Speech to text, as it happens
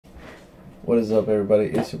What is up, everybody?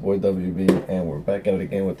 It's your boy WB, and we're back at it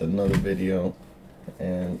again with another video,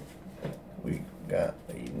 and we got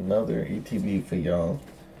another ETB for y'all.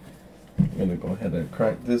 I'm gonna go ahead and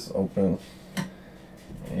crack this open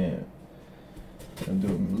and do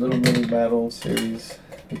a little mini battle series.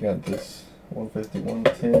 We got this 151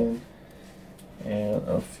 tin and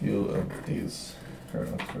a few of these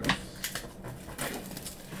paradoxers.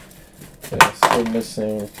 Yeah, still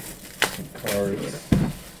missing some cards.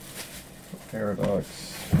 Paradox,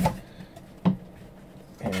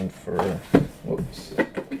 and for whoops,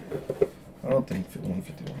 I don't think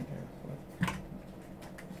 151 here.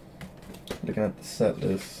 Looking at the set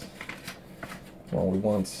list, well, we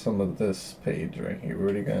want some of this page right here. We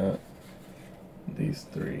already got these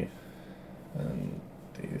three and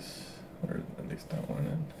these, or at least that one,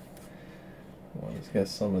 and well, let's get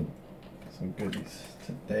some goodies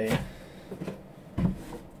today.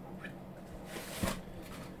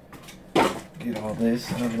 Get all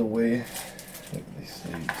this out of the way. Look at these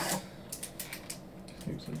sleeves.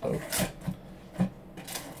 Sleeves are dope.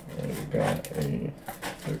 And we got the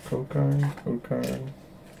code card for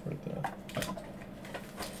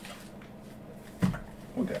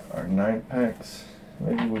we got our 9 packs.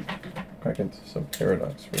 Maybe we crack into some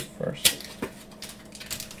paradox first.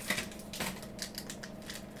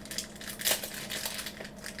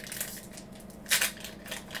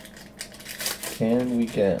 Can we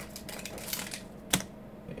get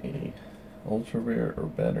a ultra rare or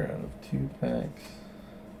better out of 2 packs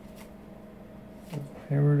of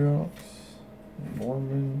Paradox,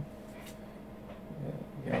 Mormon,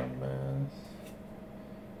 Yama's,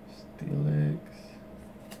 Steelix,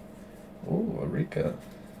 oh, Arika,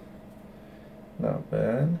 not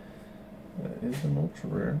bad. That is an ultra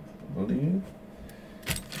rare, I believe.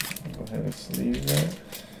 Go ahead and sleeve that.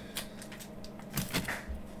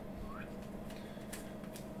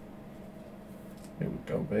 Here we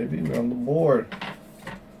go, baby. We're on the board.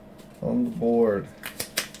 On the board.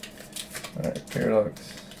 Alright,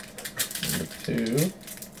 Paradox number 2.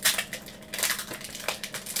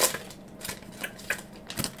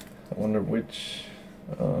 I wonder which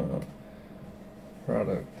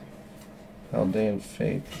product Paldean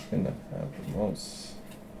Fate is going to have the most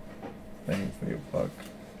bang for your buck.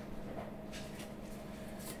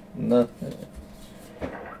 Nothing.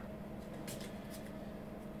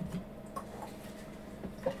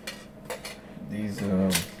 These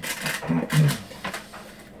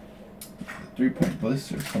 3-pack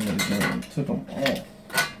blisters, somebody took them all.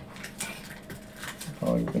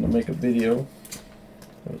 Probably gonna make a video.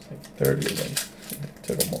 There was like 30 of them. They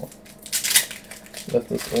took them all.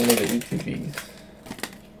 Left us only the ETBs.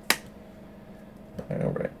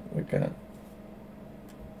 Alright, we got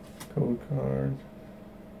code card.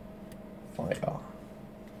 Fire.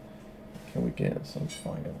 Can we get some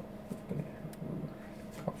fire?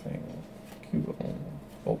 Coughing. Cubone,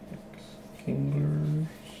 Volpix, Kingler,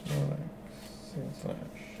 Snorlax, Sandslash,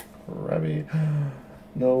 Krabby.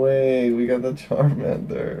 No way, we got the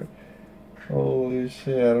Charmander. Holy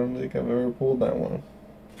shit, I don't think I've ever pulled that one.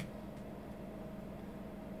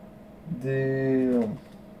 Damn.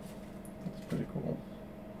 That's pretty cool.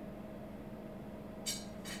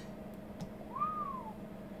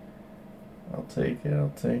 I'll take it,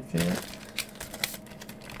 I'll take it.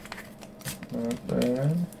 Not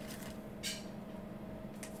bad.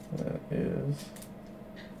 That is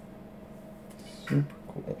super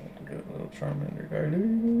cool. Get a little Charmander guy.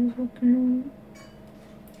 He's so cute.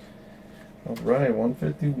 Alright,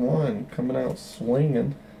 151 coming out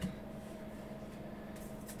swinging.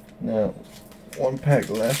 Now, 1 pack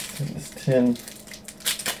left in this tin.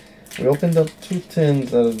 We opened up 2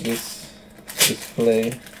 tins out of this display.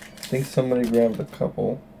 I think somebody grabbed a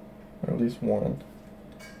couple, or at least one.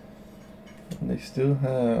 And they still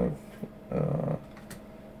have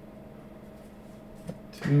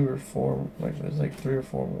 2 or 4, like there's like 3 or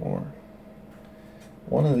 4 more.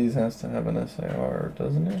 One of these has to have an SIR,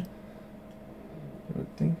 doesn't it? I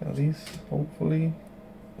would think at least, hopefully,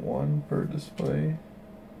 1 per display.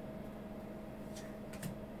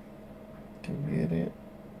 Can we get it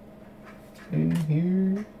in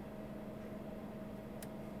here?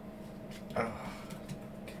 Oh,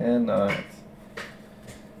 cannot.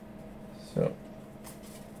 So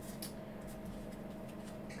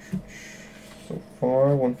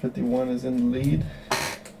far, 151 is in the lead.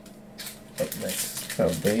 Up next,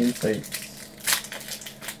 Paldean Fate.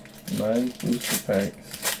 9 booster packs.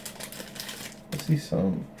 I see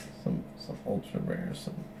some ultra rare,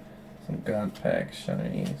 some god pack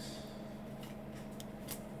shinies.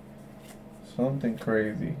 Something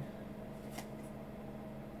crazy.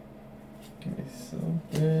 Give me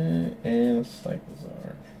something and a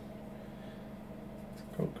Cyclozar.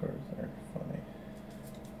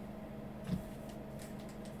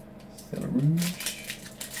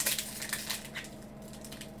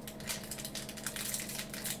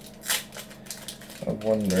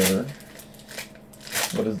 binder.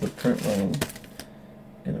 What is the print run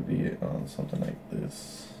gonna be on something like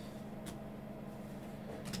this?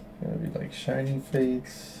 Gonna be like shiny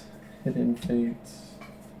fates, hidden fates.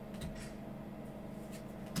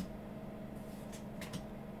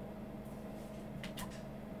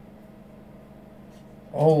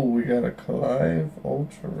 Oh, we got a Clive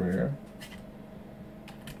Ultra Rare.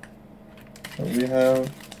 So we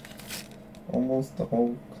have almost the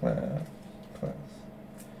whole class.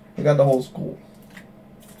 We got the whole school.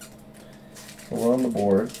 So we're on the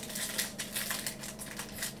board.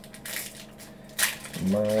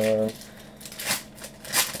 Come on.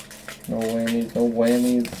 No whammies, no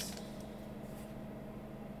whammies.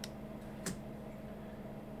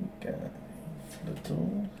 We got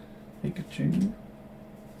little Pikachu.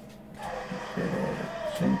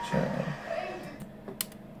 Chin-chan.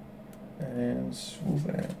 And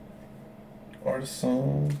Swoobat.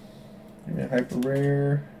 Artisan. Give me a hyper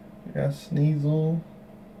rare. We got Sneasel.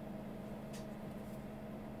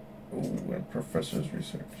 Ooh, and Professor's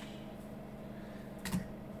Research.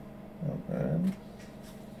 Not bad.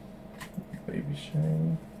 Baby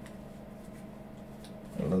Shine.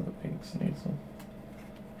 I love the pink Sneasel.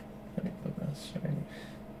 I think the best shiny.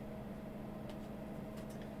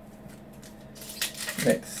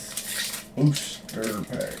 Next, booster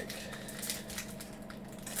pack.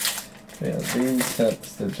 Yeah, these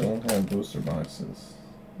sets that don't have booster boxes.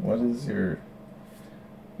 What is your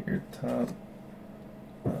top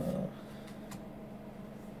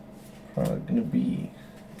product gonna be?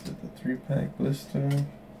 Is it the 3-pack blister?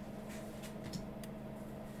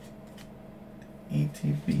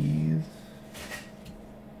 ETBs?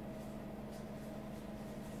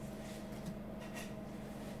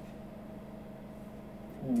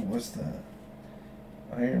 Ooh, what's that?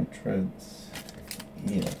 Iron Treads.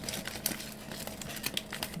 Yeah.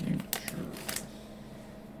 Future.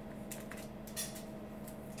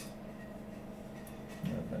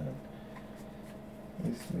 Not bad. At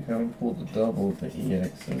least we haven't pulled the double with the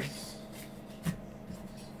EXs.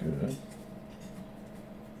 Good.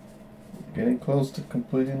 We're getting close to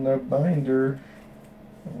completing that binder.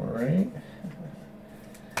 Alright.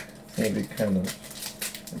 It's gonna be kind of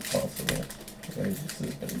impossible. I just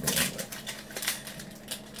has been going back.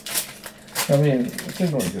 I mean, it's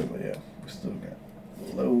been going good, but yeah, we still got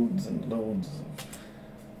loads and loads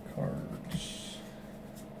of cards.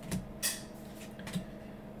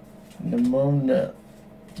 Nimona.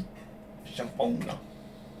 Shampona.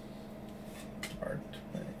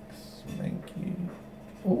 Artifacts. Mankey.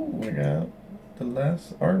 Oh, we got the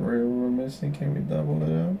last art rare we were missing. Can we double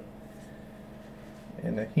it up?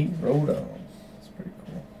 And a Heat Rotom. That's pretty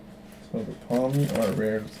cool. So the Palmy art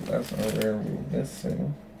rare is the last art rare we were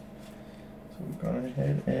missing. So we've gone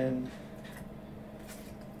ahead and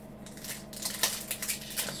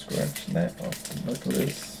scratch that off the bucket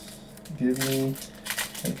list. Give me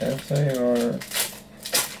an SAR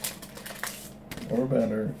or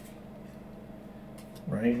better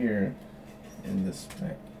right here in this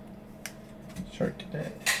pack.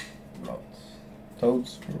 Sharkaday, Rots,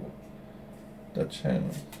 Toadstool, Dutch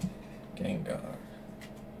Hand, Gengar,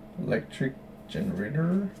 Electric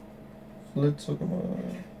Generator,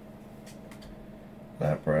 Flitzokama,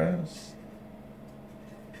 Lapras,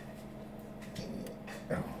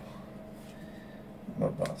 oh,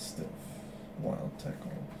 Mabastiff, Wild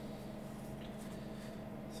Tackle.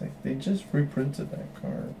 It's like they just reprinted that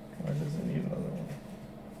card. Why does it need another one?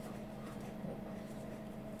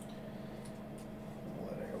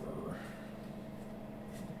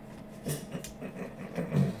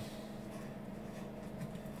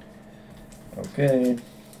 Okay,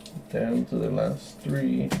 down to the last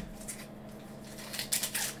three.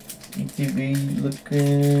 ETB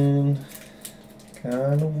looking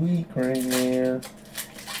kind of weak right now.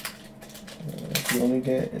 If you only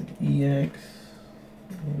get an EX,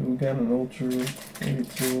 we got an Ultra, maybe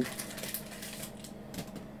two,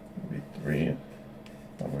 maybe three.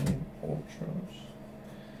 How many Ultras?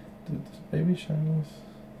 Dude, this Baby Shinies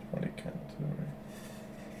probably count too, right?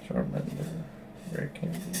 Charmander, Rare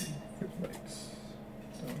Candy. Bikes.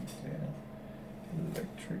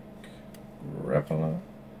 Electric Rapala.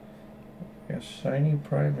 A shiny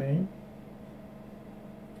Primate.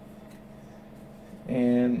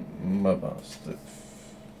 And Mabastiff.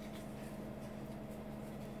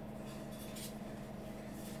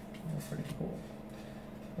 Pretty cool.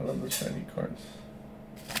 I love the shiny cards.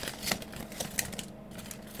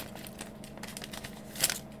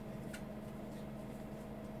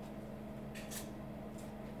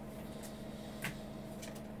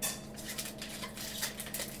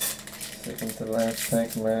 Second to last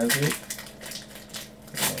pack magic.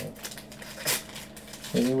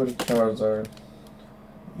 Hit me with a Charizard,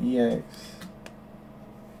 EX,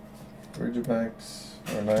 Ridgebacks,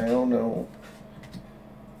 or Niono,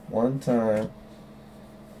 one time,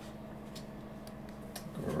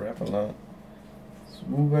 Grappalot,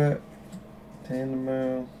 Swoobat,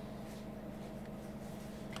 Tandemail,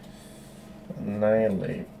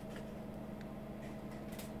 Annihilate,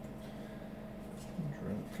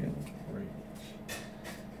 Drunken Rage.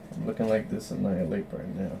 I'm looking like this Annihilate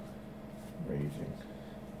right now. Raging.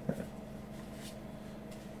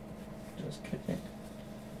 Just kidding.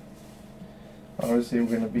 Obviously,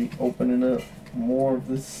 we're going to be opening up more of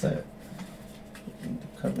this set in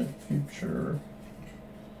the coming future.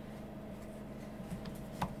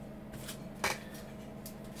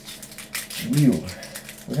 Wheel.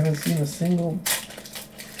 We haven't seen a single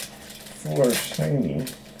for shiny.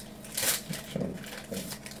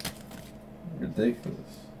 Ridiculous.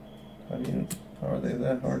 How are they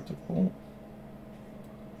that hard to pull?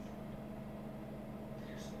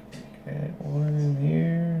 Okay, one in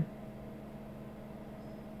here.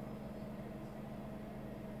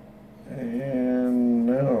 And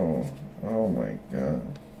no. Oh my god.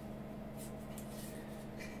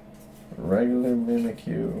 Regular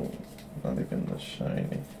Mimikyu. Not even the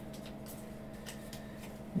shiny.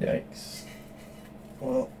 Yikes.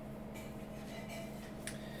 Well,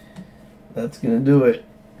 that's gonna do it.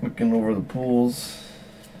 Looking over the pools,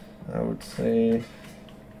 I would say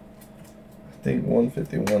I think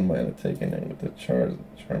 151 might have taken it with the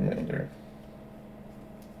Charmander.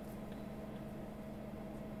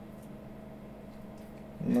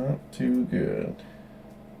 Not too good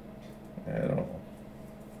at all.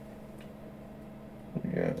 We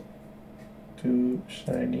got 2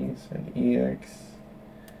 shinies, an EX,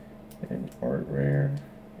 an art rare,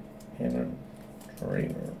 and a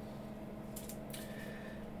trainer.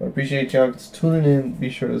 I appreciate y'all tuning in. Be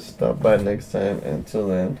sure to stop by next time. Until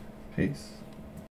then, peace.